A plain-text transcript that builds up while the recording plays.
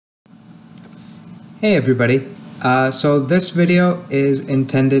Hey everybody, so this video is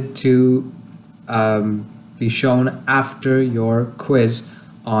intended to be shown after your quiz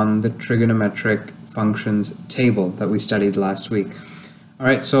on the trigonometric functions table that we studied last week.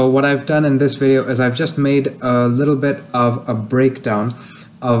 Alright, so what I've done in this video is I've just made a little bit of a breakdown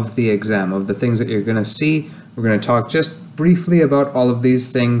of the exam, of the things that you're going to see. We're going to talk just briefly about all of these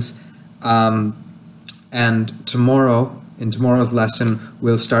things, and in tomorrow's lesson,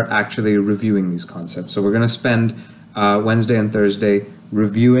 we'll start actually reviewing these concepts. So we're going to spend Wednesday and Thursday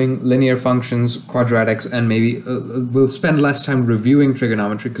reviewing linear functions, quadratics, and maybe we'll spend less time reviewing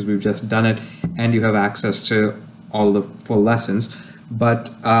trigonometry because we've just done it and you have access to all the full lessons.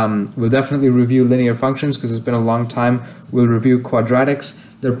 But we'll definitely review linear functions because it's been a long time. We'll review quadratics.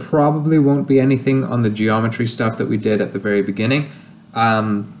 There probably won't be anything on the geometry stuff that we did at the very beginning.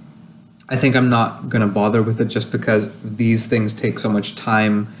 I think I'm not going to bother with it just because these things take so much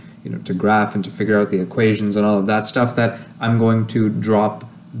time, to graph and to figure out the equations and all of that stuff, that I'm going to drop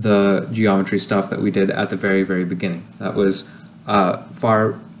the geometry stuff that we did at the very, very beginning. That was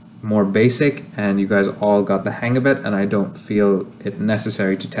far more basic and you guys all got the hang of it, and I don't feel it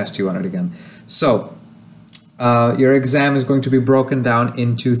necessary to test you on it again. So your exam is going to be broken down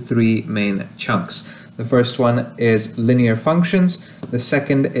into three main chunks. The first one is linear functions, the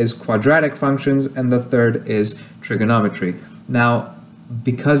second is quadratic functions, and the third is trigonometry. Now,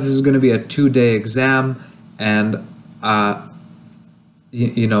 because this is going to be a two-day exam, and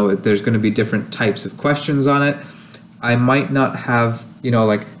there's going to be different types of questions on it, I might not have,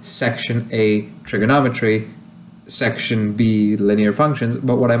 like section A trigonometry, section B linear functions,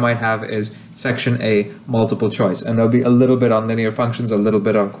 but what I might have is section A multiple choice, and there'll be a little bit on linear functions, a little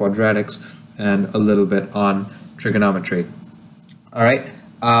bit on quadratics, and a little bit on trigonometry. All right,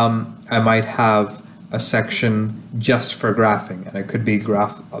 I might have a section just for graphing, and it could be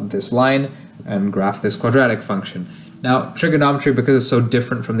graph this line and graph this quadratic function. Now, trigonometry, because it's so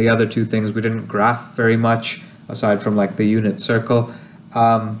different from the other two things, we didn't graph very much aside from like the unit circle.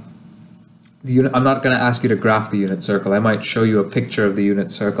 I'm not going to ask you to graph the unit circle. I might show you a picture of the unit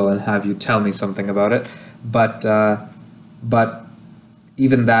circle and have you tell me something about it, but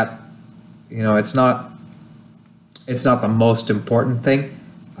even that, it's not the most important thing,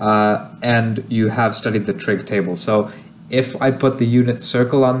 and you have studied the trig table. So if I put the unit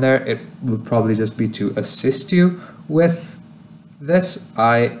circle on there, it would probably just be to assist you with this.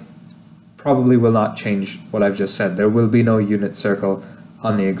 I probably will not change what I've just said. There will be no unit circle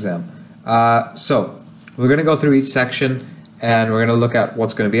on the exam. So we're going to go through each section and we're going to look at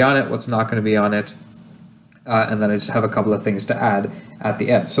what's going to be on it, what's not going to be on it, and then I just have a couple of things to add at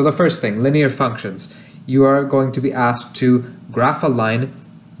the end. So the first thing, linear functions. You are going to be asked to graph a line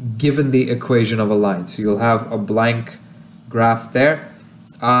given the equation of a line. So you'll have a blank graph there.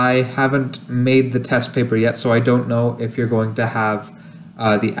 I haven't made the test paper yet, so I don't know if you're going to have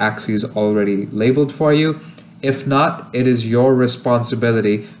the axes already labeled for you. If not, it is your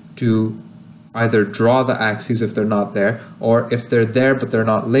responsibility to either draw the axes if they're not there, or if they're there but they're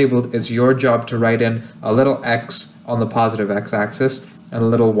not labeled, it's your job to write in a little x on the positive x-axis and a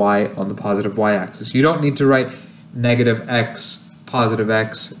little y on the positive y-axis. You don't need to write negative x,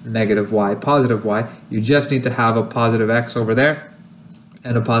 negative y, positive y. You just need to have a positive x over there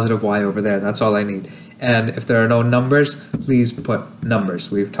and a positive y over there. That's all I need. And if there are no numbers, please put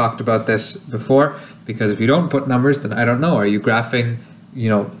numbers. We've talked about this before, because if you don't put numbers, then I don't know. Are you graphing,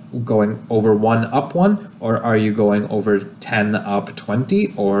 going over 1 up 1, or are you going over 10 up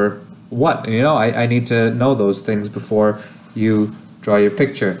 20, or what? I need to know those things before you draw your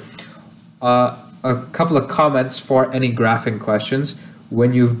picture. A couple of comments for any graphing questions.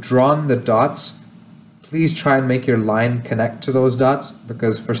 When you've drawn the dots, please try and make your line connect to those dots,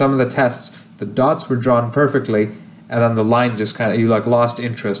 because for some of the tests, the dots were drawn perfectly, and then the line just kind of, you like lost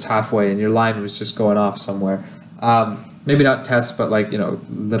interest halfway and your line was just going off somewhere. Maybe not tests, but like,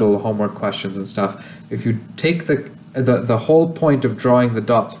 little homework questions and stuff. If you take the whole point of drawing the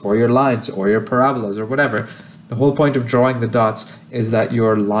dots for your lines or your parabolas or whatever, the whole point of drawing the dots is that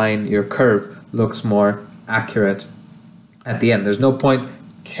your line, your curve, looks more accurate at the end. There's no point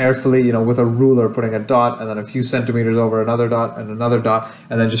carefully, with a ruler putting a dot and then a few centimeters over another dot and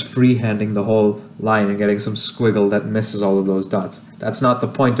then just freehanding the whole line and getting some squiggle that misses all of those dots. That's not the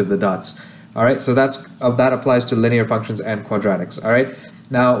point of the dots. All right, so that applies to linear functions and quadratics. All right,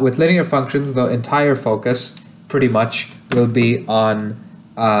 now with linear functions, the entire focus pretty much will be on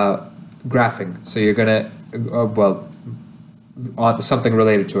graphing. So you're gonna on something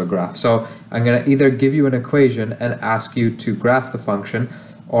related to a graph. So I'm going to either give you an equation and ask you to graph the function,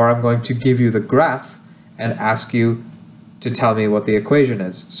 or I'm going to give you the graph and ask you to tell me what the equation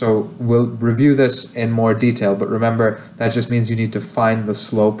is. So we'll review this in more detail, but remember that just means you need to find the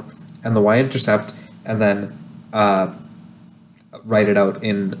slope and the y-intercept and then write it out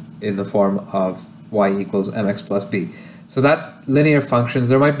in the form of y equals mx plus b. So that's linear functions.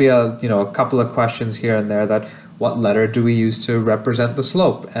 There might be a couple of questions here and there that what letter do we use to represent the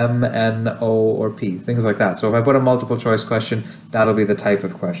slope? M, N, O, or P, things like that. So if I put a multiple choice question, that'll be the type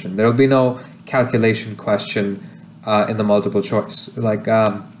of question. There'll be no calculation question in the multiple choice. Like,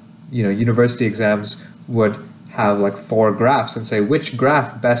 university exams would have like 4 graphs and say, which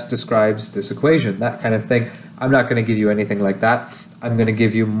graph best describes this equation? That kind of thing. I'm not going to give you anything like that. I'm going to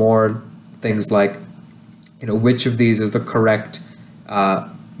give you more things like, which of these is the correct,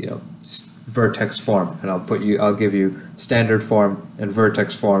 vertex form, and I'll give you standard form and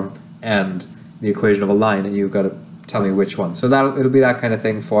vertex form and the equation of a line, and you've got to tell me which one. So it'll be that kind of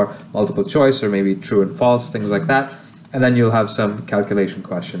thing for multiple choice, or maybe true and false, things like that, and then you'll have some calculation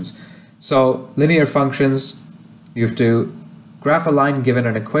questions. So linear functions, you have to graph a line given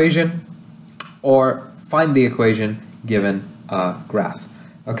an equation, or find the equation given a graph.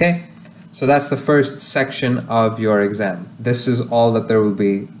 Okay? So that's the first section of your exam. This is all that there will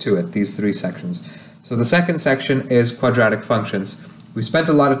be to it, these 3 sections. So the second section is quadratic functions. We spent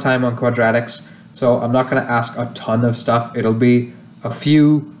a lot of time on quadratics, so I'm not going to ask a ton of stuff. It'll be a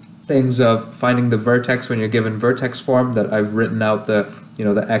few things of finding the vertex when you're given vertex form that I've written out the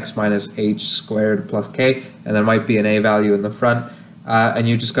x minus h squared plus k, and there might be an a value in the front, and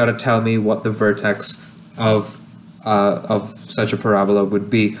you just got to tell me what the vertex of such a parabola would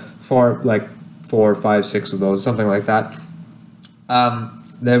be. For like 4, 5, 6 of those, something like that.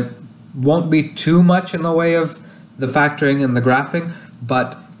 There won't be too much in the way of the factoring and the graphing,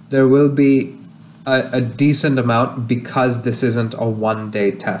 but there will be a decent amount because this isn't a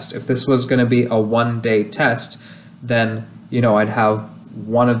one-day test. If this was going to be a one-day test, then I'd have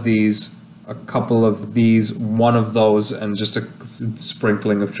one of these, a couple of these, one of those, and just a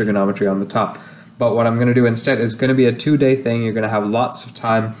sprinkling of trigonometry on the top. But what I'm going to do instead is going to be a 2-day thing. You're going to have lots of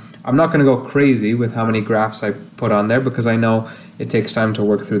time. I'm not going to go crazy with how many graphs I put on there because I know it takes time to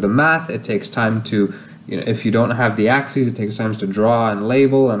work through the math. It takes time to, if you don't have the axes, it takes time to draw and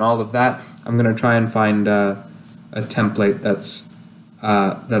label and all of that. I'm going to try and find a template that's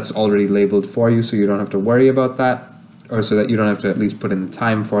already labeled for you, so you don't have to worry about that, or so that you don't have to at least put in the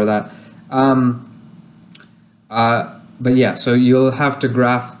time for that. But yeah, so you'll have to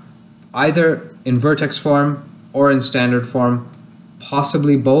graph either in vertex form or in standard form,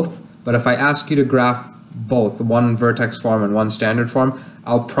 possibly both, but if I ask you to graph both, one vertex form and one standard form,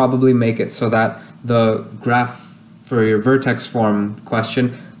 I'll probably make it so that the graph for your vertex form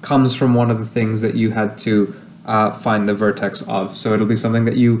question comes from one of the things that you had to find the vertex of. So it'll be something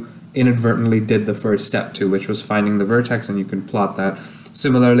that you inadvertently did the first step to, which was finding the vertex, and you can plot that.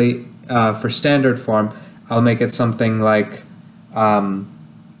 Similarly, for standard form, I'll make it something like the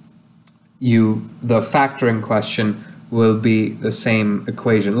factoring question will be the same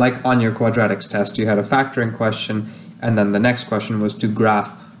equation. Like on your quadratics test, you had a factoring question, and then the next question was to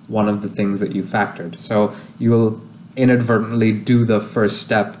graph one of the things that you factored. So you will inadvertently do the first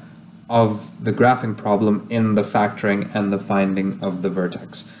step of the graphing problem in the factoring and the finding of the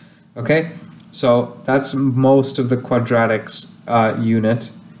vertex. Okay, so that's most of the quadratics unit.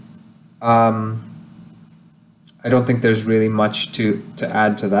 I don't think there's really much to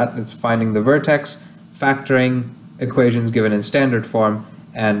add to that. It's finding the vertex, factoring equations given in standard form,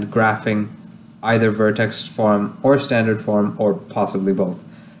 and graphing either vertex form or standard form, or possibly both.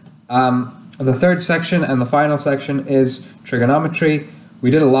 The third section and the final section is trigonometry.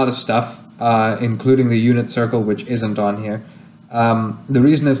 We did a lot of stuff, including the unit circle, which isn't on here. The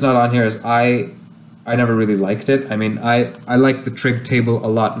reason it's not on here is I never really liked it. I mean, I like the trig table a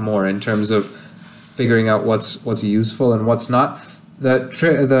lot more in terms of figuring out what's useful and what's not.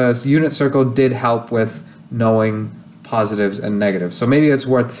 The unit circle did help with knowing positives and negatives. So maybe it's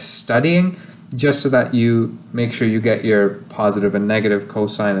worth studying just so that you make sure you get your positive and negative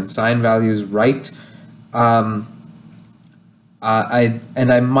cosine and sine values right. I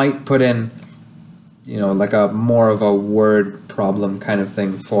might put in, like a more of a word problem kind of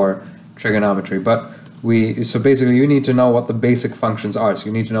thing for trigonometry. But so basically you need to know what the basic functions are. So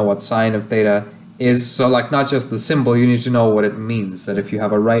you need to know what sine of theta is. So like not just the symbol, you need to know what it means. That if you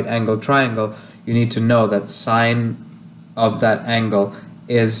have a right angle triangle, you need to know that sine of that angle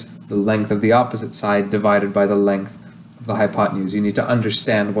is the length of the opposite side divided by the length of the hypotenuse. You need to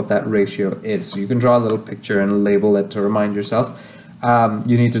understand what that ratio is. So you can draw a little picture and label it to remind yourself.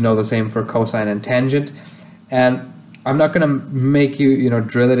 You need to know the same for cosine and tangent. And I'm not going to make you,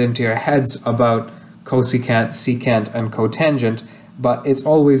 drill it into your heads about cosecant, secant, and cotangent, but it's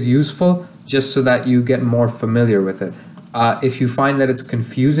always useful just so that you get more familiar with it. If you find that it's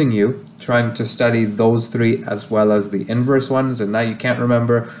confusing you trying to study those three as well as the inverse ones, and now you can't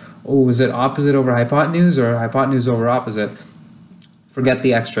remember, oh, is it opposite over hypotenuse or hypotenuse over opposite? Forget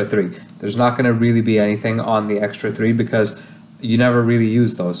the extra three. There's not going to really be anything on the extra three because you never really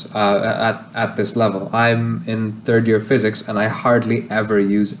use those at this level. I'm in third year physics and I hardly ever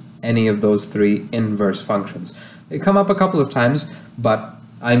use any of those three inverse functions. They come up a couple of times, but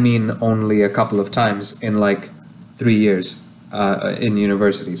I mean only a couple of times in like 3 years in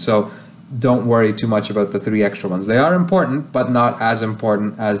university. So don't worry too much about the three extra ones. They are important, but not as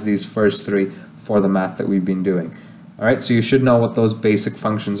important as these first three for the math that we've been doing. All right, so you should know what those basic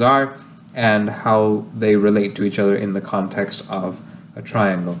functions are and how they relate to each other in the context of a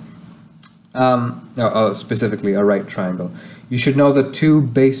triangle. Specifically a right triangle. You should know the two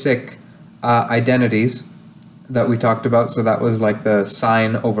basic identities that we talked about. So that was like the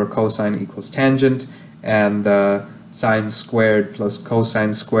sine over cosine equals tangent, and the sine squared plus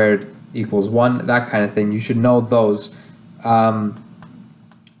cosine squared equals 1, that kind of thing. You should know those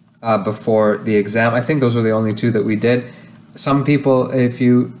before the exam. I think those were the only two that we did. Some people, if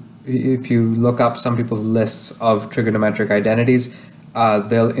you look up some people's lists of trigonometric identities,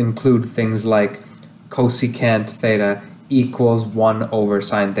 they'll include things like cosecant theta equals 1 over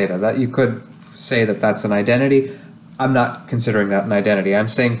sine theta. That you could say that that's an identity. I'm not considering that an identity. I'm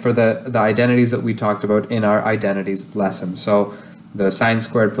saying for the identities that we talked about in our identities lesson. So the sine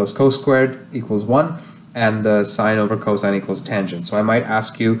squared plus cos squared equals 1, and the sine over cosine equals tangent. So I might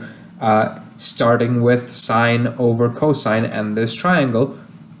ask you, starting with sine over cosine and this triangle,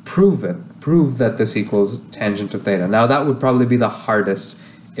 prove it. Prove that this equals tangent of theta. Now that would probably be the hardest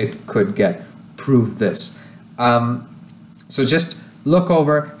it could get. Prove this. So just look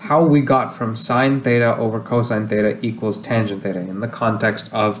over how we got from sine theta over cosine theta equals tangent theta in the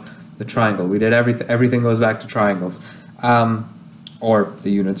context of the triangle. We did everything goes back to triangles, or the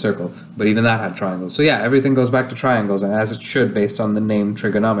unit circle, but even that had triangles. So yeah, everything goes back to triangles, and as it should based on the name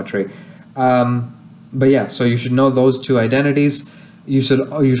trigonometry. But yeah, so you should know those two identities. You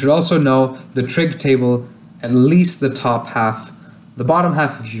should also know the trig table, at least the top half. The bottom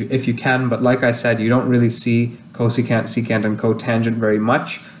half if you can, but like I said, you don't really see cosecant, secant, and cotangent very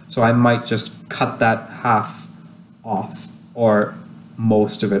much, so I might just cut that half off, or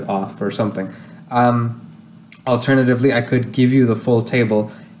most of it off, or something. Alternatively, I could give you the full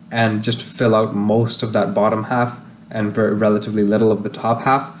table and just fill out most of that bottom half and very relatively little of the top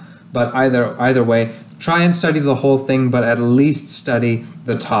half, but either way, try and study the whole thing, but at least study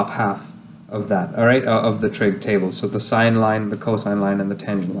the top half of that, all right, of the trig table. So the sine line, the cosine line, and the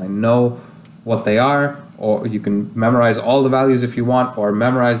tangent line. Know what they are, or you can memorize all the values if you want, or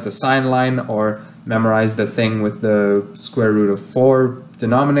memorize the sine line, or memorize the thing with the square root of 4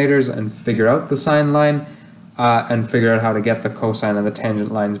 denominators and figure out the sine line, and figure out how to get the cosine and the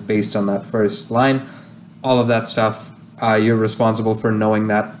tangent lines based on that first line. All of that stuff, you're responsible for knowing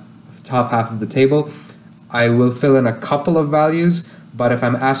that top half of the table. I will fill in a couple of values, but if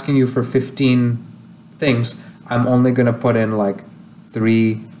I'm asking you for 15 things, I'm only going to put in like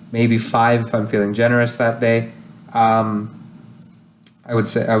 3, maybe 5 if I'm feeling generous that day. I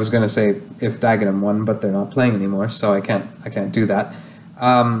was going to say if Dagenham won, but they're not playing anymore, so I can't do that.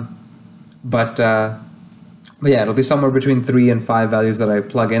 But yeah, it'll be somewhere between 3 and 5 values that I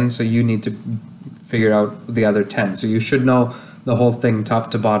plug in, so you need to figure out the other 10. So you should know the whole thing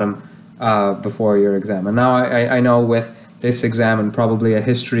top to bottom before your exam. And now I know with this exam and probably a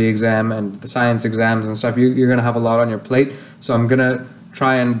history exam and the science exams and stuff, you're going to have a lot on your plate. So I'm going to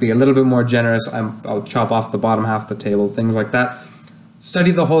try and be a little bit more generous. I'll chop off the bottom half of the table, things like that.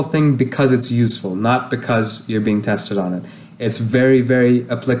 Study the whole thing because it's useful, not because you're being tested on it. It's very, very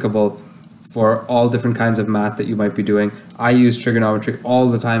applicable for all different kinds of math that you might be doing. I use trigonometry all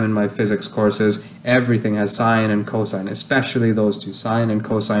the time in my physics courses. Everything has sine and cosine, especially those two. Sine and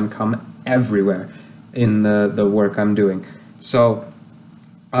cosine come everywhere in the work I'm doing. So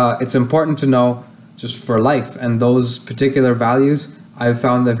it's important to know just for life, and those particular values I've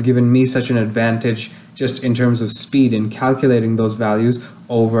found have given me such an advantage just in terms of speed in calculating those values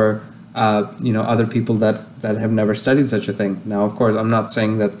over other people that have never studied such a thing. Now, of course, I'm not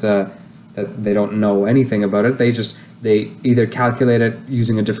saying that they don't know anything about it. They either calculate it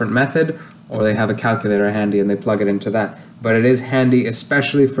using a different method, or they have a calculator handy and they plug it into that. But it is handy,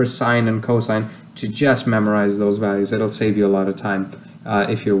 especially for sine and cosine, to just memorize those values. It'll save you a lot of time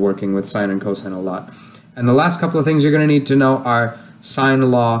if you're working with sine and cosine a lot. And the last couple of things you're going to need to know are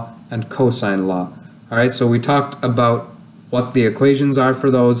sine law and cosine law. All right, so we talked about what the equations are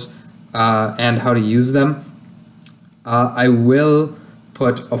for those. and how to use them, I will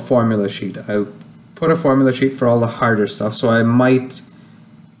put a formula sheet. I put a formula sheet for all the harder stuff, so I might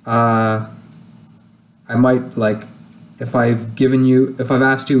like, if I've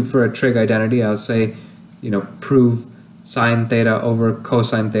asked you for a trig identity, I'll say, prove sine theta over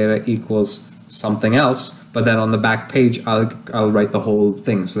cosine theta equals something else, but then on the back page I'll write the whole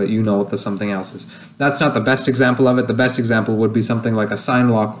thing so that you know what the something else is. That's not the best example of it. The best example would be something like a sine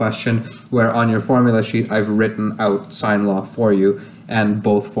law question, where on your formula sheet I've written out sine law for you and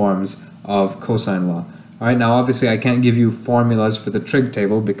both forms of cosine law. Alright, now obviously I can't give you formulas for the trig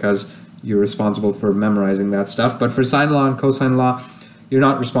table because you're responsible for memorizing that stuff, but for sine law and cosine law, you're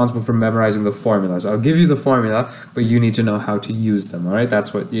not responsible for memorizing the formulas. I'll give you the formula, but you need to know how to use them. All right,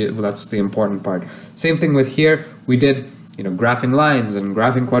 that's the important part. Same thing with here. We did, graphing lines and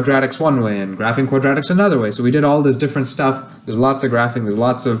graphing quadratics one way and graphing quadratics another way. So we did all this different stuff. There's lots of graphing. There's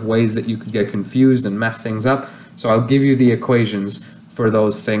lots of ways that you could get confused and mess things up. So I'll give you the equations for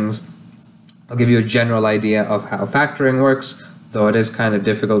those things. I'll give you a general idea of how factoring works, though it is kind of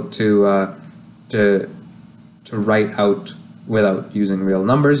difficult to write out without using real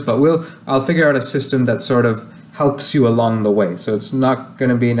numbers, but I'll figure out a system that sort of helps you along the way. So it's not going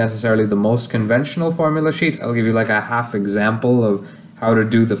to be necessarily the most conventional formula sheet. I'll give you like a half example of how to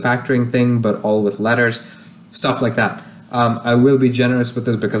do the factoring thing, but all with letters, stuff like that. I will be generous with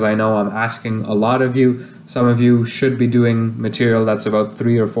this because I know I'm asking a lot of you. Some of you should be doing material that's about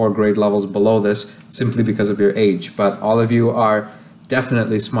 3 or 4 grade levels below this simply because of your age, but all of you are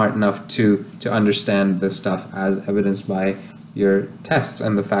definitely smart enough to understand this stuff, as evidenced by your tests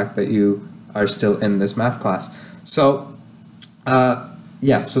and the fact that you are still in this math class. So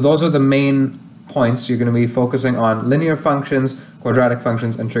yeah, so those are the main points. You're going to be focusing on linear functions, quadratic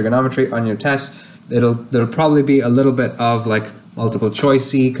functions, and trigonometry on your test. There'll probably be a little bit of like multiple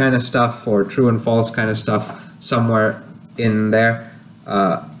choicey kind of stuff or true and false kind of stuff somewhere in there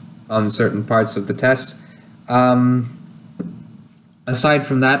on certain parts of the test. Aside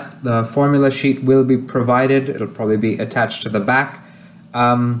from that, the formula sheet will be provided. It'll probably be attached to the back.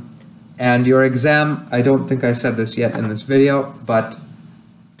 And your exam, I don't think I said this yet in this video, but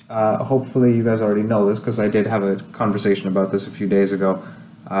hopefully you guys already know this because I did have a conversation about this a few days ago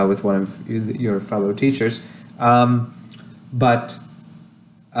with one of your fellow teachers. But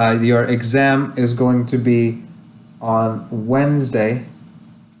your exam is going to be on Wednesday.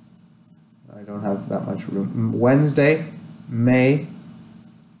 I don't have that much room. Wednesday, May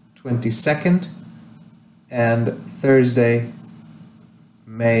 22nd, and Thursday,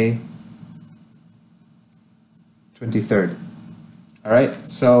 May 23rd. All right,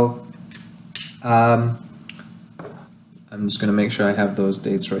 so I'm just going to make sure I have those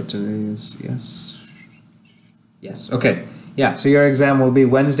dates right. Today is, yes, okay, yeah, so your exam will be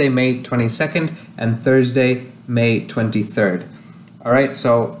Wednesday, May 22nd, and Thursday, May 23rd. All right,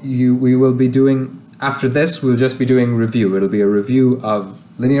 so we will be doing, after this, we'll just be doing review. It'll be a review of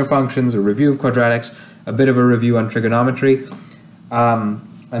linear functions, a review of quadratics, a bit of a review on trigonometry,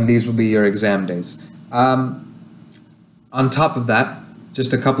 and these will be your exam days. On top of that,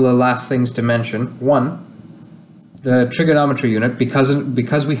 just a couple of last things to mention. One, the trigonometry unit,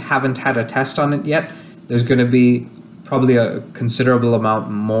 because we haven't had a test on it yet, there's going to be probably a considerable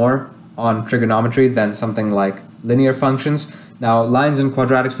amount more on trigonometry than something like linear functions. Now, lines and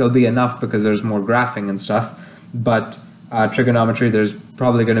quadratics, there'll be enough because there's more graphing and stuff, but trigonometry, there's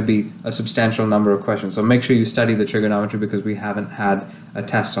probably going to be a substantial number of questions. So make sure you study the trigonometry because we haven't had a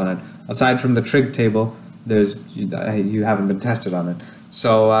test on it. Aside from the trig table, you haven't been tested on it.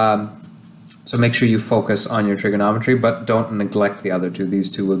 So so make sure you focus on your trigonometry, but don't neglect the other two. These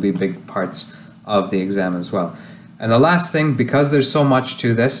two will be big parts of the exam as well. And the last thing, because there's so much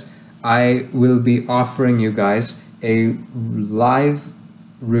to this, I will be offering you guys a live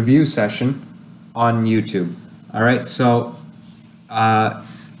review session on YouTube. All right, so I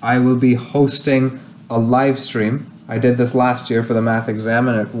will be hosting a live stream. I did this last year for the math exam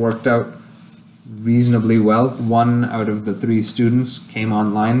and it worked out reasonably well. 1 out of the 3 students came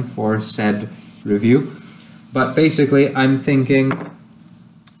online for said review. But basically, I'm thinking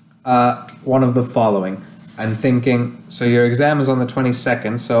one of the following. I'm thinking, so your exam is on the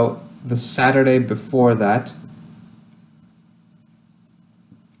 22nd, so the Saturday before that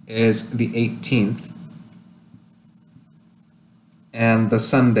is the 18th, and the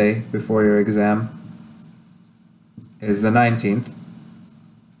Sunday before your exam is the 19th.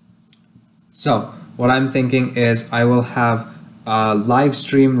 So what I'm thinking is I will have a live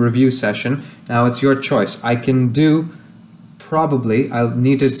stream review session. Now it's your choice. I can do, probably, I'll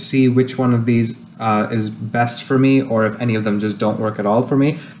need to see which one of these is best for me, or if any of them just don't work at all for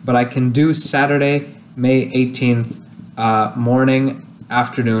me. But I can do Saturday, May 18th, morning,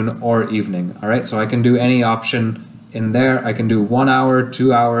 afternoon, or evening. All right, so I can do any option in there. I can do 1 hour,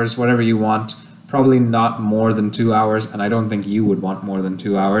 2 hours, whatever you want. Probably not more than 2 hours, and I don't think you would want more than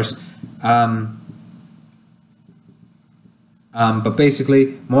 2 hours. But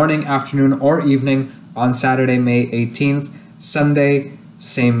basically, morning, afternoon, or evening on Saturday, May 18th. Sunday,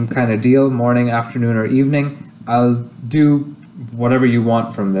 same kind of deal, morning, afternoon, or evening. I'll do whatever you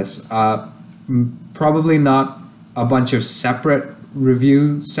want from this. Probably not a bunch of separate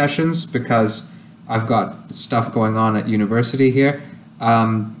review sessions because I've got stuff going on at university here.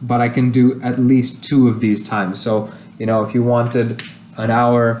 But I can do at least 2 of these times. So, you know, if you wanted an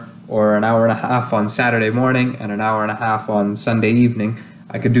hour or an hour and a half on Saturday morning and an hour and a half on Sunday evening,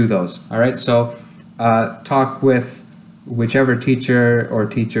 I could do those. All right, so talk with whichever teacher or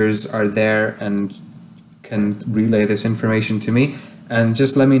teachers are there and can relay this information to me, and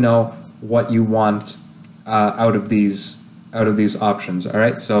just let me know what you want out of these options. All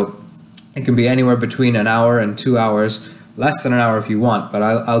right, so it can be anywhere between an hour and 2 hours, less than an hour if you want, but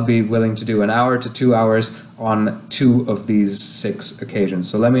I'll be willing to do 1 hour to 2 hours on 2 of these 6 occasions.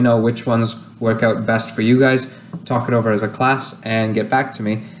 So let me know which ones work out best for you guys, talk it over as a class, and get back to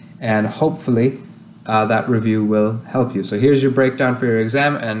me, and hopefully that review will help you. So here's your breakdown for your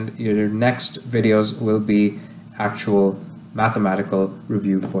exam, and your next videos will be actual mathematical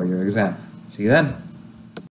review for your exam. See you then.